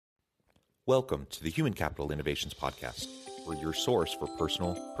Welcome to the Human Capital Innovations Podcast. We're your source for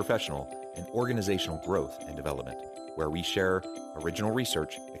personal, professional, and organizational growth and development, where we share original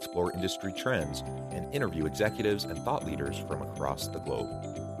research, explore industry trends, and interview executives and thought leaders from across the globe.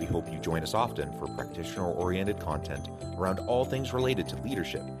 We hope you join us often for practitioner-oriented content around all things related to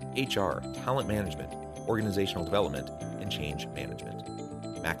leadership, HR, talent management, organizational development, and change management.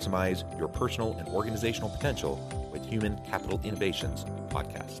 Maximize your personal and organizational potential with Human Capital Innovations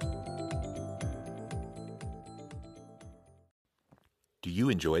Podcast. Do you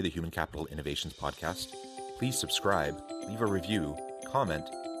enjoy the Human Capital Innovations Podcast? Please subscribe, leave a review, comment,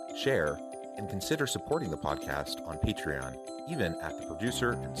 share, and consider supporting the podcast on Patreon, even at the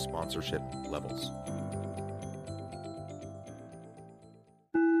producer and sponsorship levels.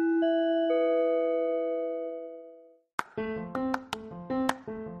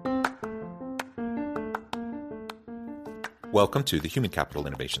 Welcome to the Human Capital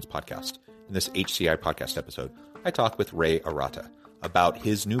Innovations Podcast. In this HCI podcast episode, I talk with Ray Arata about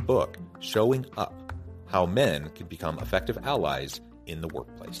his new book, Showing Up: How Men Can Become Effective Allies in the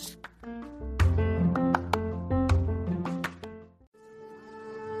Workplace.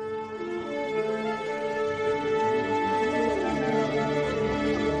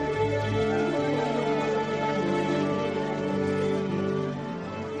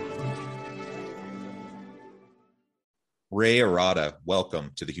 Ray Arata,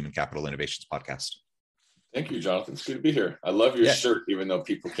 welcome to the Human Capital Innovations Podcast. Thank you, Jonathan. It's good to be here. I love your shirt, even though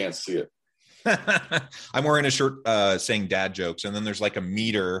people can't see it. I'm wearing a shirt saying dad jokes, and then there's like a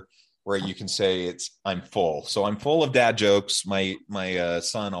meter where you can say I'm full. So I'm full of dad jokes. My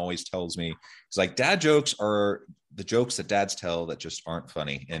son always tells me, he's like, dad jokes are the jokes that dads tell that just aren't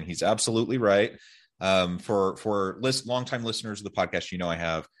funny. And he's absolutely right. For longtime listeners of the podcast, you know I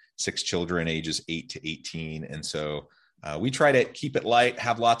have 6 children ages 8 to 18. And so we try to keep it light,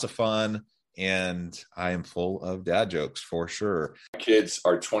 have lots of fun. And I am full of dad jokes for sure. My kids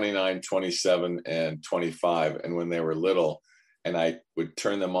are 29, 27, and 25. And when they were little, and I would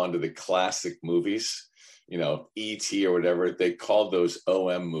turn them on to the classic movies, you know, E.T. or whatever, they called those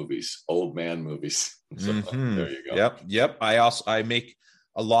OM movies, old man movies. So there you go. Yep. I make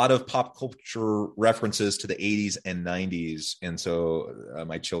a lot of pop culture references to the 80s and 90s. And so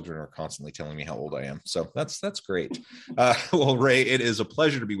my children are constantly telling me how old I am. So that's great. Well, Ray, it is a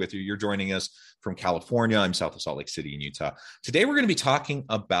pleasure to be with you. You're joining us from California. I'm south of Salt Lake City in Utah. Today, we're going to be talking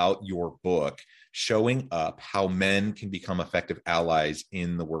about your book, Showing Up: How Men Can Become Effective Allies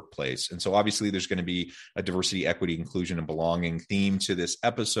in the Workplace. And so obviously there's going to be a diversity, equity, inclusion, and belonging theme to this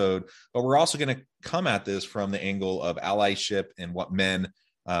episode, but we're also going to come at this from the angle of allyship and what men,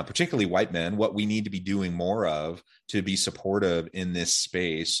 particularly white men, what we need to be doing more of to be supportive in this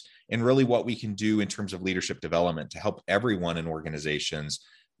space, and really what we can do in terms of leadership development to help everyone in organizations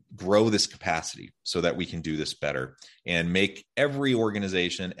grow this capacity so that we can do this better and make every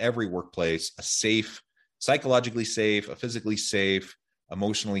organization, every workplace a safe, psychologically safe, a physically safe,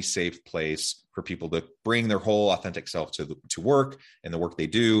 emotionally safe place for people to bring their whole authentic self to work and the work they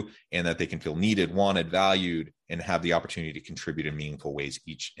do, and that they can feel needed, wanted, valued, and have the opportunity to contribute in meaningful ways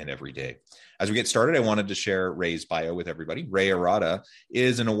each and every day. As we get started, I wanted to share Ray's bio with everybody. Ray Arata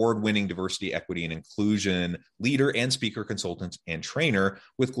is an award-winning diversity, equity, and inclusion leader and speaker, consultant, and trainer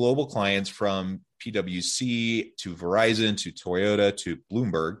with global clients from PwC to Verizon to Toyota to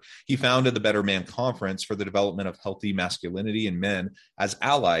Bloomberg. He founded the Better Man Conference for the development of healthy masculinity in men as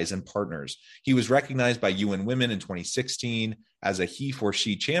allies and partners. He was recognized by UN Women in 2016 as a he for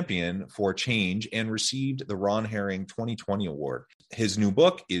she champion for change and received the Ron Herring 2020 award. His new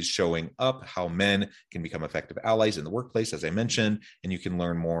book is Showing Up: How Men Can Become Effective Allies in the Workplace, as I mentioned, and you can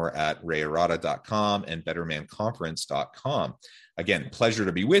learn more at rayarata.com and bettermanconference.com. Again, pleasure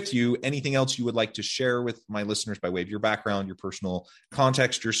to be with you. Anything else you would like to share with my listeners by way of your background, your personal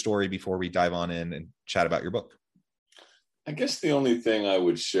context, your story before we dive on in and chat about your book? I guess the only thing I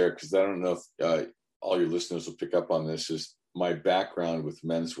would share, because I don't know if all your listeners will pick up on this, is my background with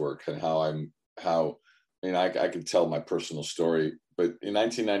men's work and I could tell my personal story. But in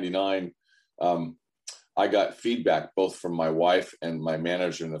 1999, I got feedback both from my wife and my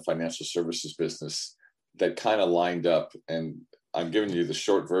manager in the financial services business that kind of lined up. And I'm giving you the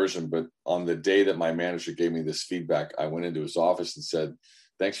short version, but on the day that my manager gave me this feedback, I went into his office and said,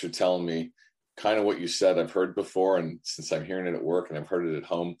 thanks for telling me kind of what you said. I've heard before. And since I'm hearing it at work and I've heard it at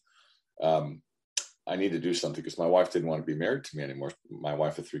home, I need to do something, because my wife didn't want to be married to me anymore. My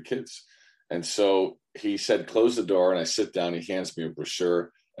wife had 3 kids. And so he said, close the door. And I sit down, he hands me a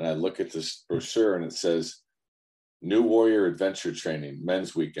brochure, and I look at this brochure and it says, New Warrior Adventure Training,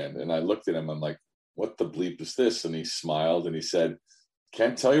 Men's Weekend. And I looked at him, I'm like, what the bleep is this? And he smiled and he said,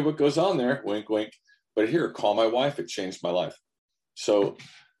 Can't tell you what goes on there, wink, wink. But here, call my wife. It changed my life. So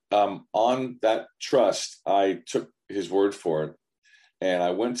on that trust, I took his word for it. And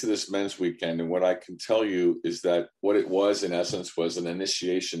I went to this men's weekend. And what I can tell you is that what it was, in essence, was an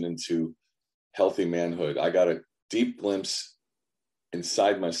initiation into healthy manhood. I got a deep glimpse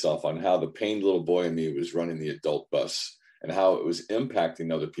inside myself on how the pained little boy in me was running the adult bus and how it was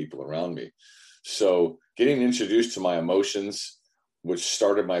impacting other people around me. So getting introduced to my emotions, which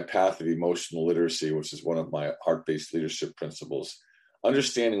started my path of emotional literacy, which is one of my heart-based leadership principles,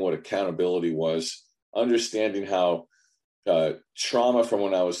 understanding what accountability was, understanding how trauma from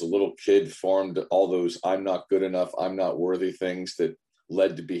when I was a little kid formed all those I'm not good enough, I'm not worthy things that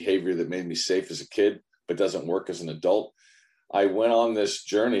led to behavior that made me safe as a kid, but doesn't work as an adult. I went on this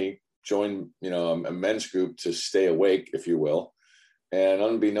journey, joined, a men's group to stay awake, if you will. And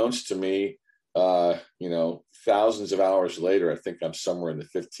unbeknownst to me, thousands of hours later, I think I'm somewhere in the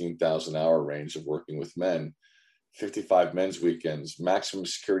 15,000 hour range of working with men, 55 men's weekends, maximum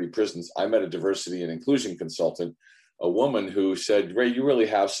security prisons. I met a diversity and inclusion consultant, a woman who said, Ray, you really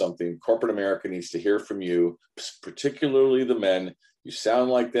have something. Corporate America needs to hear from you, particularly the men. You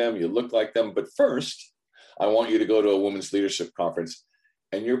sound like them, you look like them. But first, I want you to go to a women's leadership conference.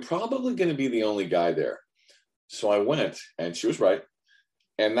 And you're probably going to be the only guy there. So I went, and she was right.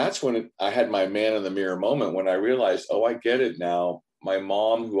 And that's when I had my man in the mirror moment, when I realized, oh, I get it now. My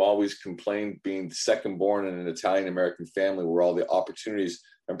mom, who always complained being second born in an Italian-American family where all the opportunities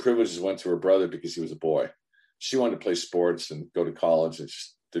and privileges went to her brother because he was a boy. She wanted to play sports and go to college. It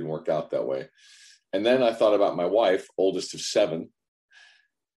just didn't work out that way. And then I thought about my wife, oldest of 7,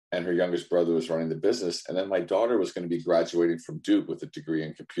 and her youngest brother was running the business. And then my daughter was going to be graduating from Duke with a degree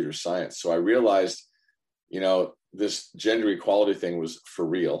in computer science. So I realized, this gender equality thing was for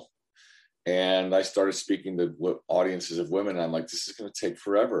real. And I started speaking to audiences of women. And I'm like, this is going to take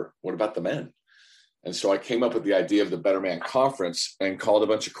forever. What about the men? And so I came up with the idea of the Better Man Conference and called a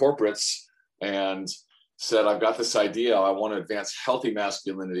bunch of corporates and said, I've got this idea. I want to advance healthy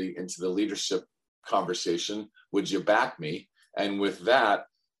masculinity into the leadership conversation. Would you back me? And with that,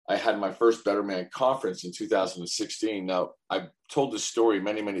 I had my first Better Man Conference in 2016. Now, I've told this story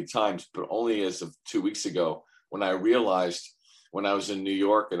many, many times, but only as of 2 weeks ago, when I realized, when I was in New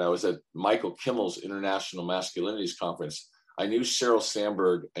York and I was at Michael Kimmel's International Masculinities Conference, I knew Sheryl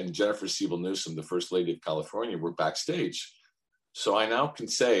Sandberg and Jennifer Siebel Newsom, the First Lady of California, were backstage. So I now can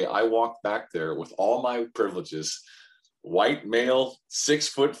say I walked back there with all my privileges, white male,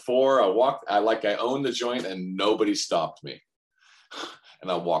 6'4". I owned the joint and nobody stopped me. And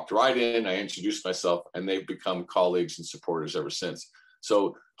I walked right in, I introduced myself, and they've become colleagues and supporters ever since.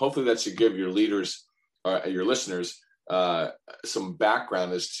 So hopefully that should give your leaders, your listeners, some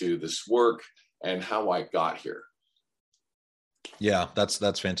background as to this work and how I got here. Yeah,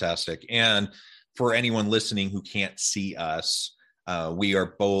 that's fantastic. And for anyone listening who can't see us, we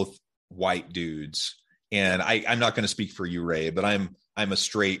are both white dudes. And I'm not going to speak for you, Ray, but I'm a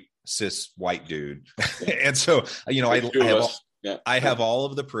straight cis white dude. And so, I have all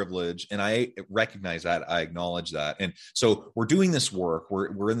of the privilege, and I recognize that. I acknowledge that. And so we're doing this work.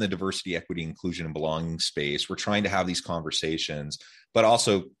 We're in the diversity, equity, inclusion, and belonging space. We're trying to have these conversations, but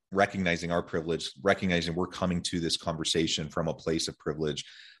also recognizing our privilege, recognizing we're coming to this conversation from a place of privilege.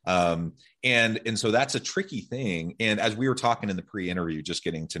 And so that's a tricky thing. And as we were talking in the pre-interview, just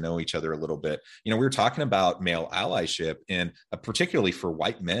getting to know each other a little bit, we were talking about male allyship, and particularly for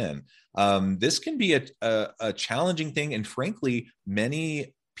white men. This can be a challenging thing. And frankly,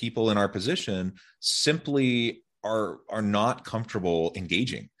 many people in our position simply are not comfortable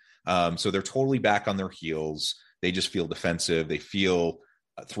engaging. So they're totally back on their heels. They just feel defensive. They feel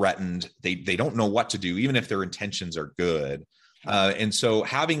threatened. They don't know what to do, even if their intentions are good. And so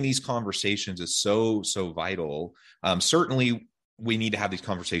having these conversations is so vital. Certainly we need to have these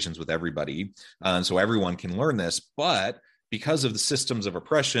conversations with everybody, so everyone can learn this. But because of the systems of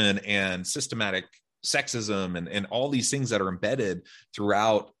oppression and systematic sexism and all these things that are embedded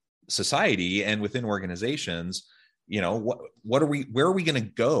throughout society and within organizations, where are we going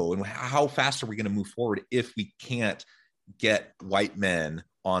to go, and how fast are we going to move forward if we can't get white men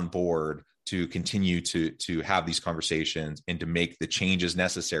on board to continue to have these conversations and to make the changes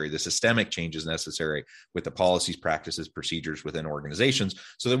necessary, the systemic changes necessary with the policies, practices, procedures within organizations,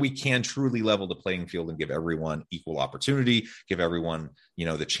 so that we can truly level the playing field and give everyone equal opportunity, give everyone,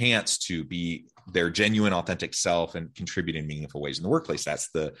 the chance to be their genuine, authentic self and contribute in meaningful ways in the workplace. That's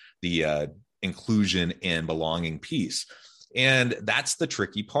the inclusion and belonging piece. And that's the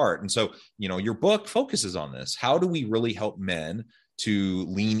tricky part. And so, your book focuses on this. How do we really help men to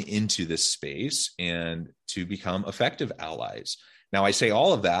lean into this space and to become effective allies? Now, I say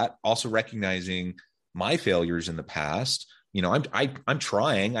all of that, also recognizing my failures in the past. I'm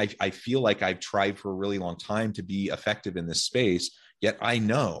trying. I feel like I've tried for a really long time to be effective in this space, yet I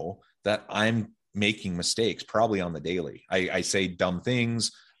know that I'm making mistakes probably on the daily. I say dumb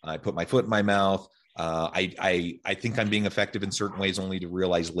things. I put my foot in my mouth. I think I'm being effective in certain ways, only to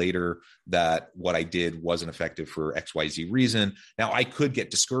realize later that what I did wasn't effective for XYZ reason. Now, I could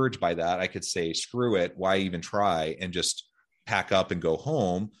get discouraged by that. I could say, screw it, why even try, and just pack up and go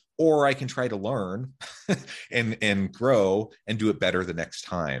home. Or I can try to learn and grow and do it better the next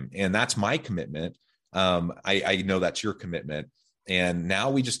time. And that's my commitment. I know that's your commitment. And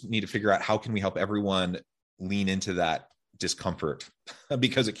now we just need to figure out how can we help everyone lean into that discomfort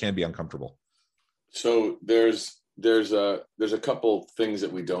because it can be uncomfortable. So there's a couple things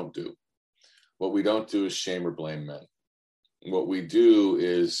that we don't do. What we don't do is shame or blame men. What we do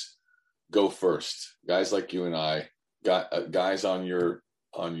is go first. Guys like you and I, guys on your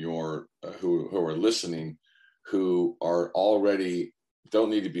who are listening, who are already don't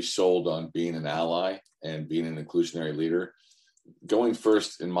need to be sold on being an ally and being an inclusionary leader. Going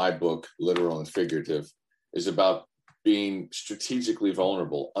first in my book, literal and figurative, is about being strategically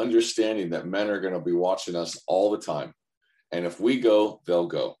vulnerable, understanding that men are going to be watching us all the time. And if we go, they'll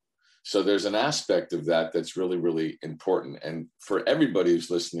go. So there's an aspect of that that's really, really important. And for everybody who's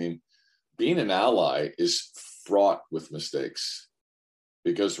listening, being an ally is fraught with mistakes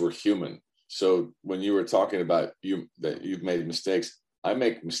because we're human. So when you were talking about that you've made mistakes, I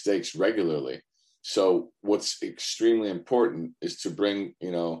make mistakes regularly. So what's extremely important is to bring,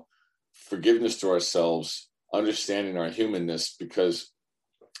 forgiveness to ourselves, understanding our humanness, because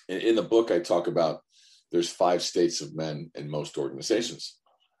in the book I talk about there's 5 states of men in most organizations.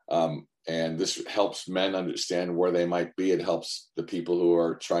 And this helps men understand where they might be. It helps the people who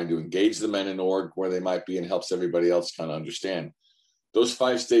are trying to engage the men in org where they might be, and helps everybody else kind of understand. Those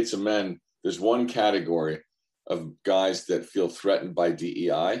 5 states of men, there's one category of guys that feel threatened by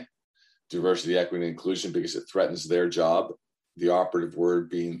DEI, diversity, equity, and inclusion, because it threatens their job. The operative word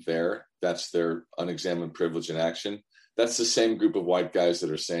being there, that's their unexamined privilege in action. That's the same group of white guys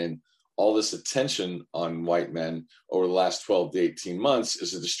that are saying all this attention on white men over the last 12 to 18 months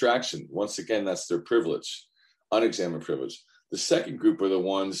is a distraction. Once again, that's their privilege, unexamined privilege. The second group are the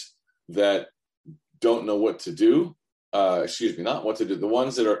ones that don't know what to do. Not what to do. The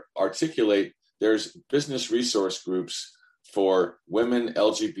ones that articulate, there's business resource groups for women,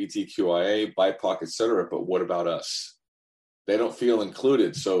 LGBTQIA, BIPOC, et cetera, but what about us? They don't feel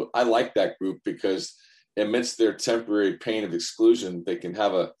included. So I like that group because amidst their temporary pain of exclusion, they can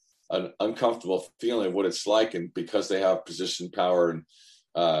have an uncomfortable feeling of what it's like. And because they have position, power,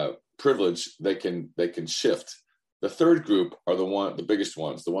 and privilege, they can shift. The third group are the biggest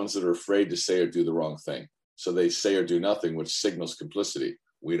ones, the ones that are afraid to say or do the wrong thing. So they say or do nothing, which signals complicity.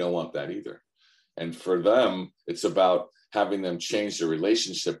 We don't want that either. And for them, it's about having them change their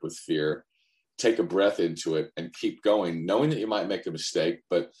relationship with fear, take a breath into it, and keep going, knowing that you might make a mistake.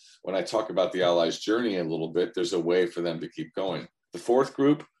 But when I talk about the ally's journey a little bit, there's a way for them to keep going. The fourth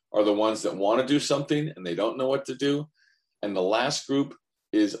group are the ones that want to do something and they don't know what to do. And the last group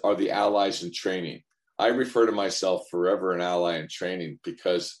are the allies in training. I refer to myself forever an ally in training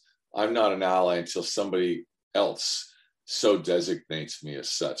because I'm not an ally until somebody else so designates me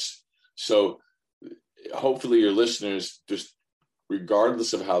as such. So hopefully your listeners, just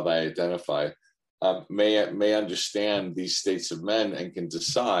regardless of how they identify, may understand these states of men and can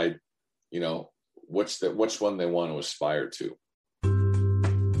decide, which one they want to aspire to.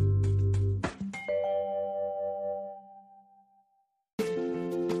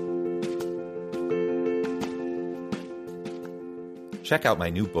 Check out my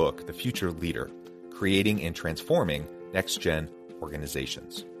new book, The Future Leader, Creating and Transforming Next-Gen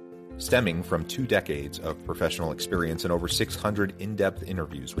Organizations. Stemming from 2 decades of professional experience and over 600 in-depth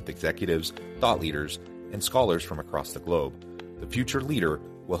interviews with executives, thought leaders, and scholars from across the globe, The Future Leader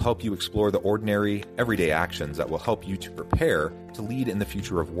will help you explore the ordinary, everyday actions that will help you to prepare to lead in the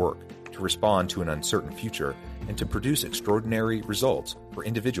future of work, to respond to an uncertain future, and to produce extraordinary results for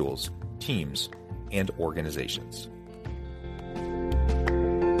individuals, teams, and organizations.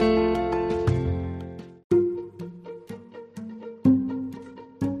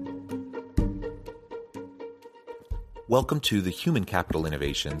 Welcome to the Human Capital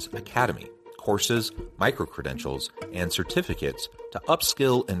Innovations Academy. Courses, micro-credentials, and certificates to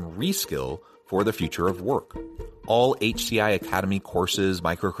upskill and reskill for the future of work. All HCI Academy courses,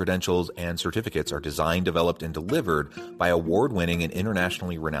 micro-credentials, and certificates are designed, developed, and delivered by award-winning and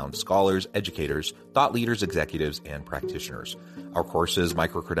internationally renowned scholars, educators, thought leaders, executives, and practitioners. Our courses,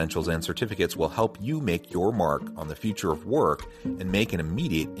 micro-credentials, and certificates will help you make your mark on the future of work and make an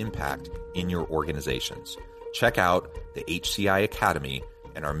immediate impact in your organizations. Check out the HCI Academy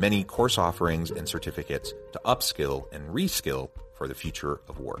and our many course offerings and certificates to upskill and reskill for the future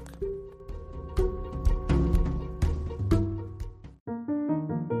of work.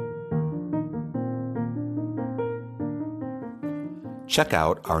 Check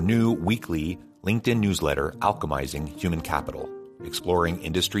out our new weekly LinkedIn newsletter, Alchemizing Human Capital, exploring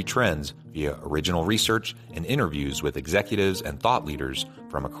industry trends via original research and interviews with executives and thought leaders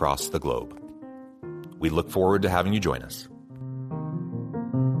from across the globe. We look forward to having you join us.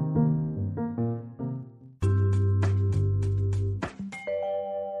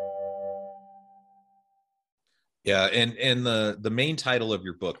 Yeah, and the main title of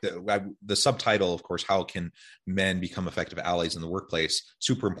your book, the subtitle, of course, how can men become effective allies in the workplace?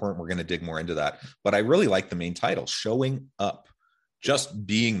 Super important. We're going to dig more into that. But I really like the main title, showing up, just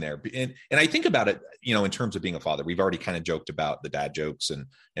being there. And I think about it, in terms of being a father. We've already kind of joked about the dad jokes and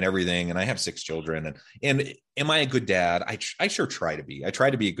everything. And I have 6 children. And am I a good dad? I sure try to be. I try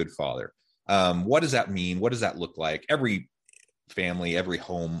to be a good father. What does that mean? What does that look like? Every family, every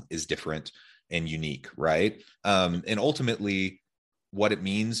home is different and unique, right? And ultimately, what it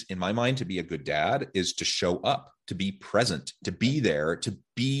means in my mind to be a good dad is to show up, to be present, to be there, to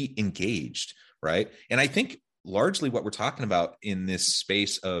be engaged, right? And I think largely what we're talking about in this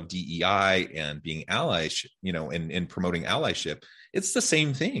space of DEI and being allies, and promoting allyship, it's the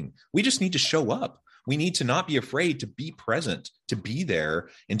same thing. We just need to show up. We need to not be afraid to be present, to be there,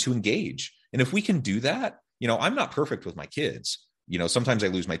 and to engage. And if we can do that, I'm not perfect with my kids. Sometimes I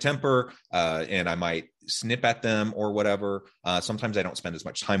lose my temper and I might snip at them or whatever. Sometimes I don't spend as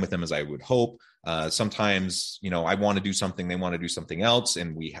much time with them as I would hope. Sometimes, I want to do something, they want to do something else.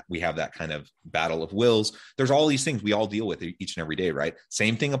 And we have that kind of battle of wills. There's all these things we all deal with each and every day, right?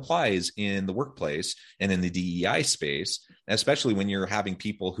 Same thing applies in the workplace and in the DEI space, especially when you're having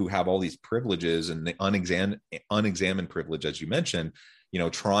people who have all these privileges and the unexamined privilege, as you mentioned,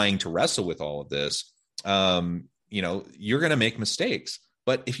 trying to wrestle with all of this. You're going to make mistakes,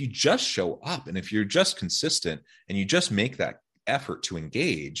 but if you just show up and if you're just consistent and you just make that effort to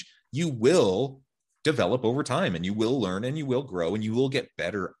engage, you will develop over time and you will learn and you will grow and you will get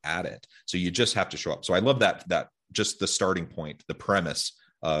better at it. So you just have to show up. So I love that just the starting point, the premise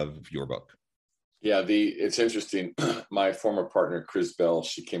of your book. Yeah, it's interesting. My former partner, Chris Bell,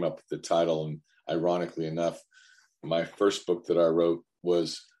 she came up with the title, and ironically enough, my first book that I wrote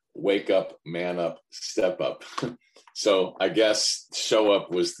was Wake Up, Man Up, Step Up. So I guess show up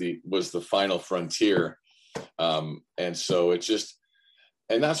was the final frontier. And so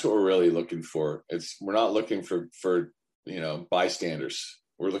and that's what we're really looking for. We're not looking for bystanders.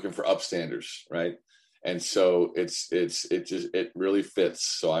 We're looking for upstanders, right? And so it really fits.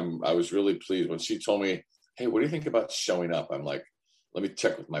 So I was really pleased when she told me, "Hey, what do you think about showing up?" I'm like, "Let me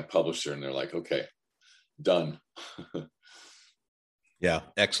check with my publisher," and they're like, "Okay, done." Yeah,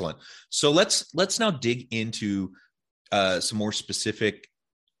 excellent. So let's now dig into some more specific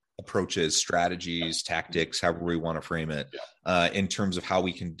approaches, strategies, tactics, however we want to frame it, in terms of how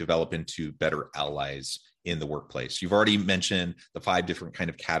we can develop into better allies in the workplace. You've already mentioned the 5 different kind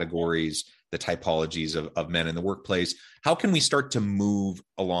of categories, the typologies of men in the workplace. How can we start to move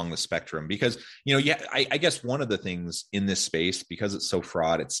along the spectrum? Because, I guess one of the things in this space, because it's so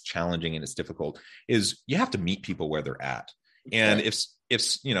fraught, it's challenging and it's difficult, is you have to meet people where they're at. And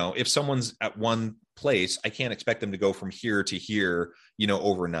if someone's at one place, I can't expect them to go from here to here,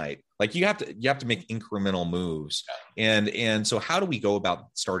 overnight. Like you have to make incremental moves. And so how do we go about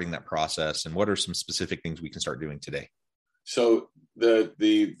starting that process? And what are some specific things we can start doing today? So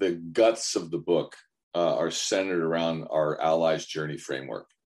the guts of the book are centered around our Allies Journey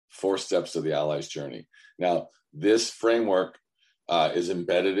framework, 4 steps of the Allies Journey. Now, this framework is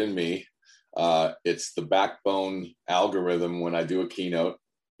embedded in me. It's the backbone algorithm when I do a keynote.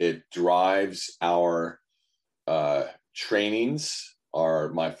 It drives our trainings,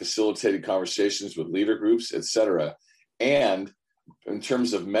 my facilitated conversations with leader groups, etc. And in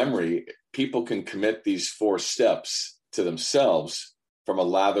terms of memory, people can commit these 4 steps to themselves from a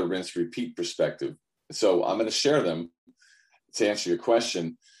lather, rinse, repeat perspective. So I'm going to share them to answer your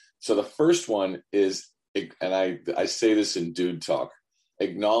question. So the first one is, and I say this in Dude Talk,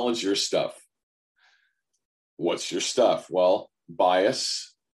 acknowledge your stuff. What's your stuff? Well,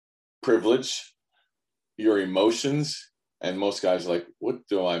 bias, privilege, your emotions, And most guys are like, what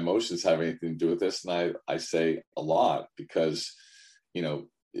do my emotions have anything to do with this? And I say a lot, because, you know,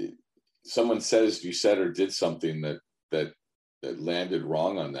 someone says you said or did something that landed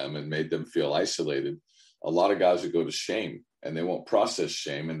wrong on them and made them feel isolated. A lot of guys will go to shame, and they won't process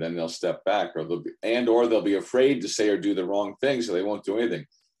shame, and then they'll step back, or they'll be afraid to say or do the wrong thing, so they won't do anything.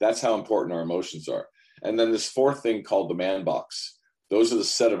 That's how important our emotions are. And then this fourth thing called the man box. Those are the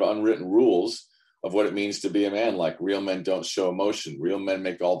set of unwritten rules of what it means to be a man. Like, real men don't show emotion. Real men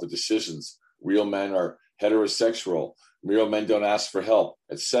make all the decisions. Real men are heterosexual. Real men don't ask for help,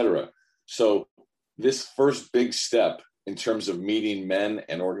 etc. So this first big step in terms of meeting men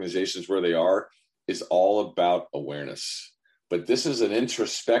and organizations where they are is all about awareness. But this is an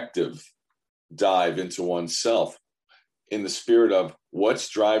introspective dive into oneself, in the spirit of what's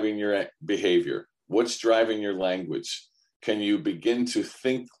driving your behavior, what's driving your language. Can you begin to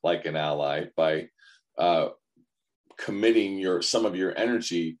think like an ally by committing some of your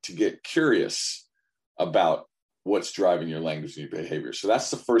energy to get curious about what's driving your language and your behavior? So that's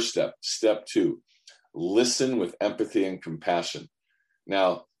the first step. Step two, listen with empathy and compassion.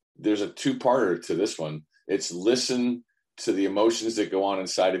 Now, there's a two-parter to this one. It's listen to the emotions that go on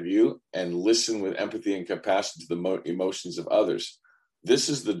inside of you, and listen with empathy and compassion to the emotions of others. This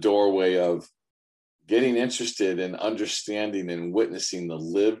is the doorway of getting interested in understanding and witnessing the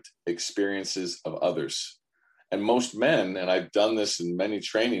lived experiences of others. And most men, and I've done this in many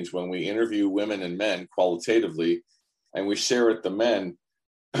trainings, when we interview women and men qualitatively, and we share with the men,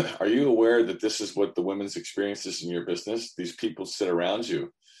 are you aware that this is what the women's experience is in your business? These people sit around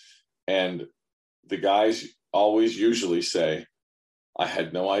you. And the guys always usually say, I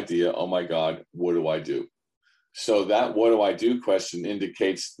had no idea. Oh my God, what do I do? So that what do I do question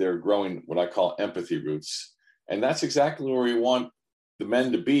indicates they're growing what I call empathy roots. And that's exactly where we want the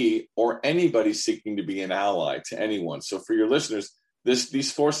men to be, or anybody seeking to be an ally to anyone. So for your listeners,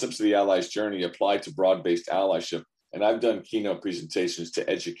 these 4 steps of the ally's journey apply to broad-based allyship. And I've done keynote presentations to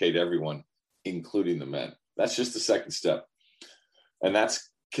educate everyone, including the men. That's just the second step. And that's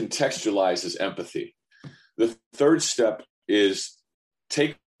contextualized as empathy. The third step is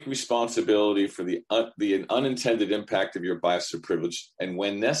take responsibility for the unintended impact of your bias or privilege, and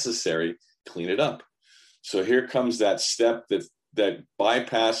when necessary, clean it up. So here comes that step that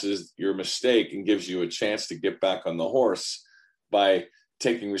bypasses your mistake and gives you a chance to get back on the horse by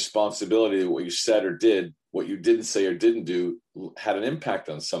taking responsibility that what you said or did, what you didn't say or didn't do, had an impact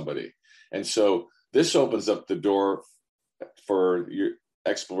on somebody. And so this opens up the door for your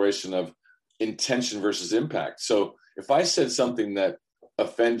exploration of intention versus impact. So if I said something that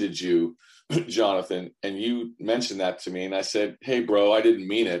offended you, Jonathan, and you mentioned that to me, and I said, hey, bro, I didn't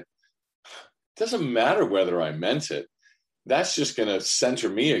mean it. It doesn't matter whether I meant it. That's just going to center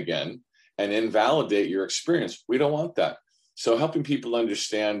me again and invalidate your experience. We don't want that. So helping people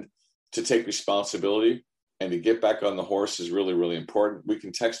understand to take responsibility and to get back on the horse is really, really important. We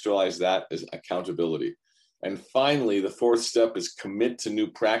contextualize that as accountability. And finally, the fourth step is commit to new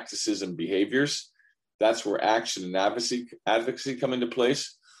practices and behaviors. That's where action and advocacy come into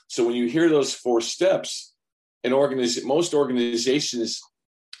place. So when you hear those 4 steps, most organizations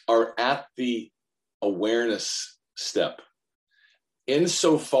are at the awareness step.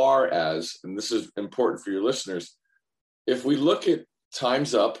 Insofar as, and this is important for your listeners, if we look at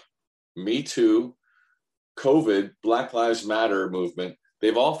Time's Up, Me Too, COVID, Black Lives Matter movement,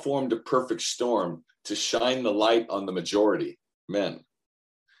 they've all formed a perfect storm to shine the light on the majority, men.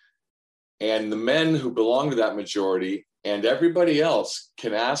 And the men who belong to that majority and everybody else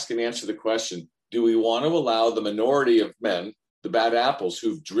can ask and answer the question, do we want to allow the minority of men, the bad apples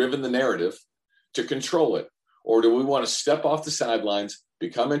who've driven the narrative, to control it? Or do we want to step off the sidelines,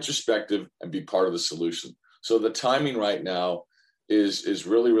 become introspective, and be part of the solution? So the timing right now is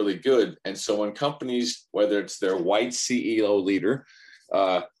really, really good. And so when companies, whether it's their white CEO leader,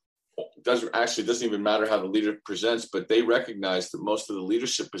 doesn't even matter how the leader presents, but they recognize that most of the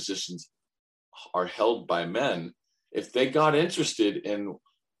leadership positions are held by men. If they got interested in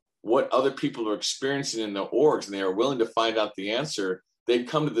what other people are experiencing in the orgs and they are willing to find out the answer, they'd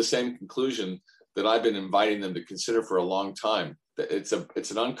come to the same conclusion that I've been inviting them to consider for a long time. That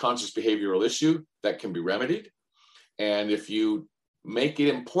it's an unconscious behavioral issue that can be remedied. And if you make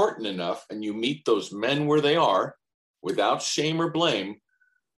it important enough and you meet those men where they are without shame or blame,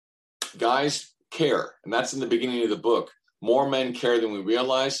 guys care. And that's in the beginning of the book. More men care than we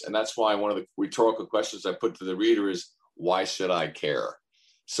realize. And that's why one of the rhetorical questions I put to the reader is, why should I care?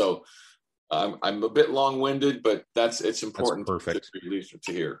 So I'm a bit long-winded, but it's important perfect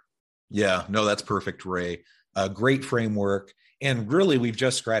to hear. Yeah, no, that's perfect, Ray. Great framework. And really, we've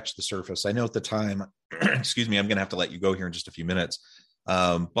just scratched the surface. I know at the time, excuse me, I'm going to have to let you go here in just a few minutes.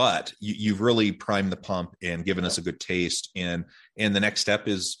 But you've really primed the pump and given us a good taste. And the next step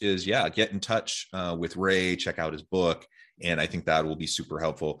is get in touch with Ray, check out his book. And I think that will be super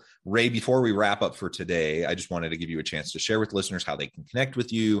helpful. Ray, before we wrap up for today, I just wanted to give you a chance to share with listeners how they can connect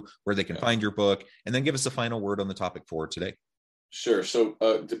with you, where they can find your book, and then give us a final word on the topic for today. Sure. So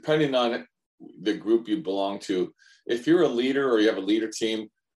depending on the group you belong to, if you're a leader or you have a leader team,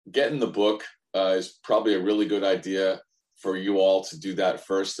 getting the book is probably a really good idea for you all to do that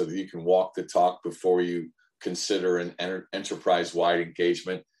first, so that you can walk the talk before you consider an enterprise-wide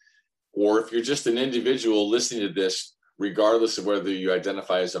engagement. Or if you're just an individual listening to this, regardless of whether you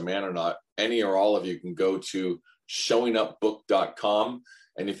identify as a man or not, any or all of you can go to showingupbook.com.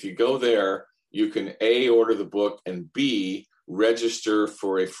 And if you go there, you can A, order the book, and B, register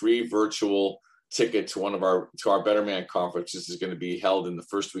for a free virtual ticket to our Better Man conference. This is going to be held in the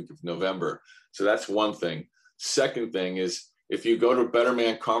first week of November. So that's one thing. Second thing is, if you go to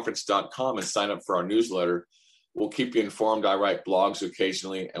bettermanconference.com and sign up for our newsletter, we'll keep you informed. I write blogs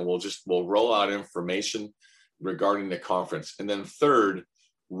occasionally, and we'll roll out information regarding the conference. And then third,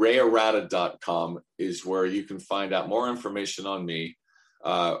 rayarata.com is where you can find out more information on me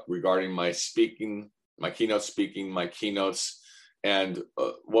regarding my speaking, my keynote speaking, my keynotes. And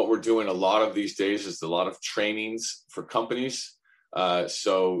what we're doing a lot of these days is a lot of trainings for companies.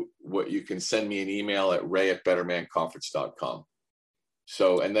 So what you can send me an email at ray@bettermanconference.com.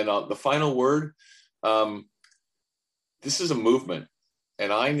 So, and then the final word, this is a movement,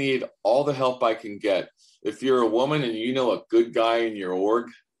 and I need all the help I can get. If you're a woman and you know a good guy in your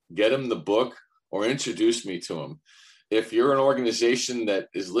org, get him the book or introduce me to him. If you're an organization that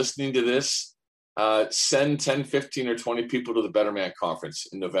is listening to this, send 10, 15, or 20 people to the Better Man Conference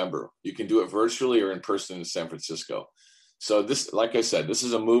in November. You can do it virtually or in person in San Francisco. So this, like I said, this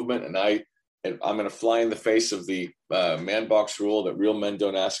is a movement, and I'm going to fly in the face of the man box rule that real men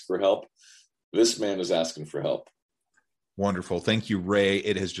don't ask for help. This man is asking for help. Wonderful. Thank you, Ray.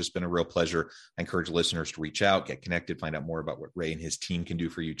 It has just been a real pleasure. I encourage listeners to reach out, get connected, find out more about what Ray and his team can do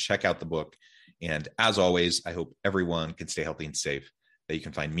for you. Check out the book. And as always, I hope everyone can stay healthy and safe, that you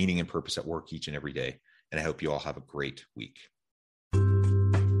can find meaning and purpose at work each and every day. And I hope you all have a great week.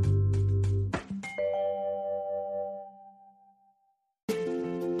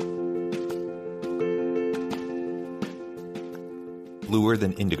 Bluer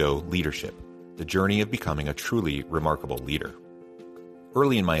Than Indigo Leadership, the journey of becoming a truly remarkable leader.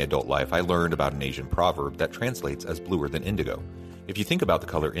 Early in my adult life, I learned about an Asian proverb that translates as bluer than indigo. If you think about the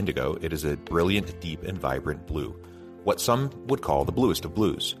color indigo, it is a brilliant, deep, and vibrant blue, what some would call the bluest of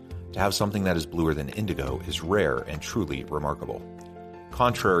blues. To have something that is bluer than indigo is rare and truly remarkable.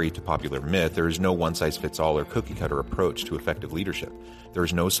 Contrary to popular myth, there is no one-size-fits-all or cookie-cutter approach to effective leadership. There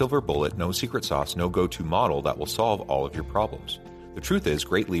is no silver bullet, no secret sauce, no go-to model that will solve all of your problems. The truth is,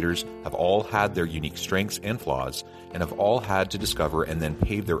 great leaders have all had their unique strengths and flaws, and have all had to discover and then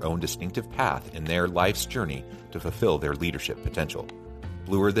pave their own distinctive path in their life's journey to fulfill their leadership potential.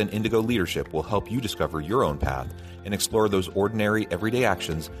 Bluer Than Indigo Leadership will help you discover your own path and explore those ordinary, everyday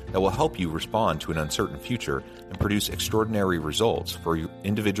actions that will help you respond to an uncertain future and produce extraordinary results for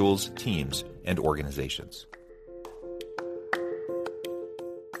individuals, teams, and organizations.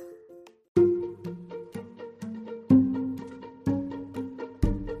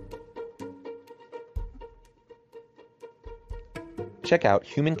 Check out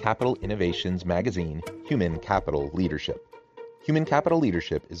Human Capital Innovations magazine, Human Capital Leadership. Human Capital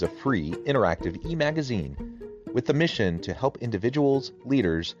Leadership is a free, interactive e-magazine with the mission to help individuals,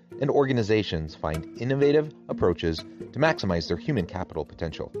 leaders, and organizations find innovative approaches to maximize their human capital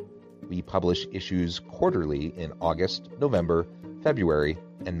potential. We publish issues quarterly in August, November, February,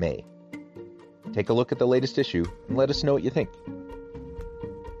 and May. Take a look at the latest issue and let us know what you think.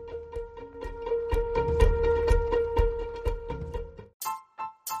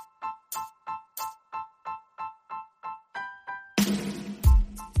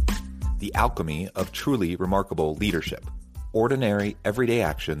 The alchemy of truly remarkable leadership. Ordinary, everyday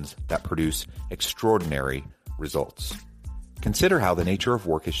actions that produce extraordinary results. Consider how the nature of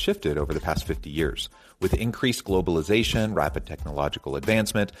work has shifted over the past 50 years. With increased globalization, rapid technological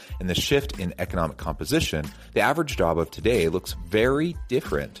advancement, and the shift in economic composition, the average job of today looks very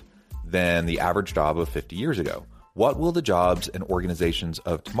different than the average job of 50 years ago. What will the jobs and organizations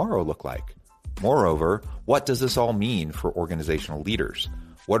of tomorrow look like? Moreover, what does this all mean for organizational leaders?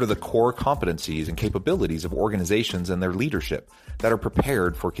 What are the core competencies and capabilities of organizations and their leadership that are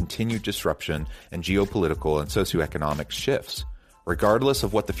prepared for continued disruption and geopolitical and socioeconomic shifts? Regardless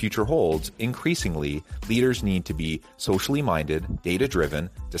of what the future holds, increasingly, leaders need to be socially minded, data-driven,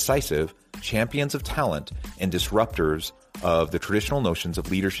 decisive, champions of talent, and disruptors of the traditional notions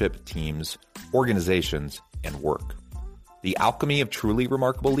of leadership, teams, organizations, and work. The alchemy of truly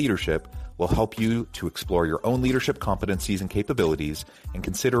remarkable leadership will help you to explore your own leadership competencies and capabilities and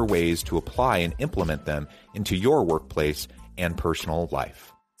consider ways to apply and implement them into your workplace and personal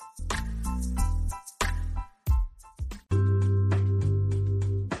life.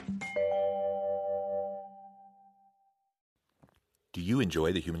 Do you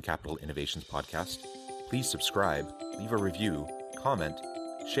enjoy the Human Capital Innovations podcast? Please subscribe, leave a review, comment,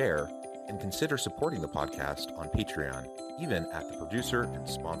 share, and consider supporting the podcast on Patreon, even at the producer and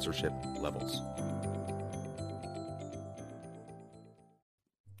sponsorship levels.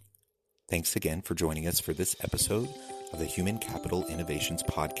 Thanks again for joining us for this episode of the Human Capital Innovations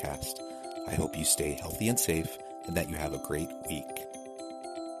podcast. I hope you stay healthy and safe and that you have a great week.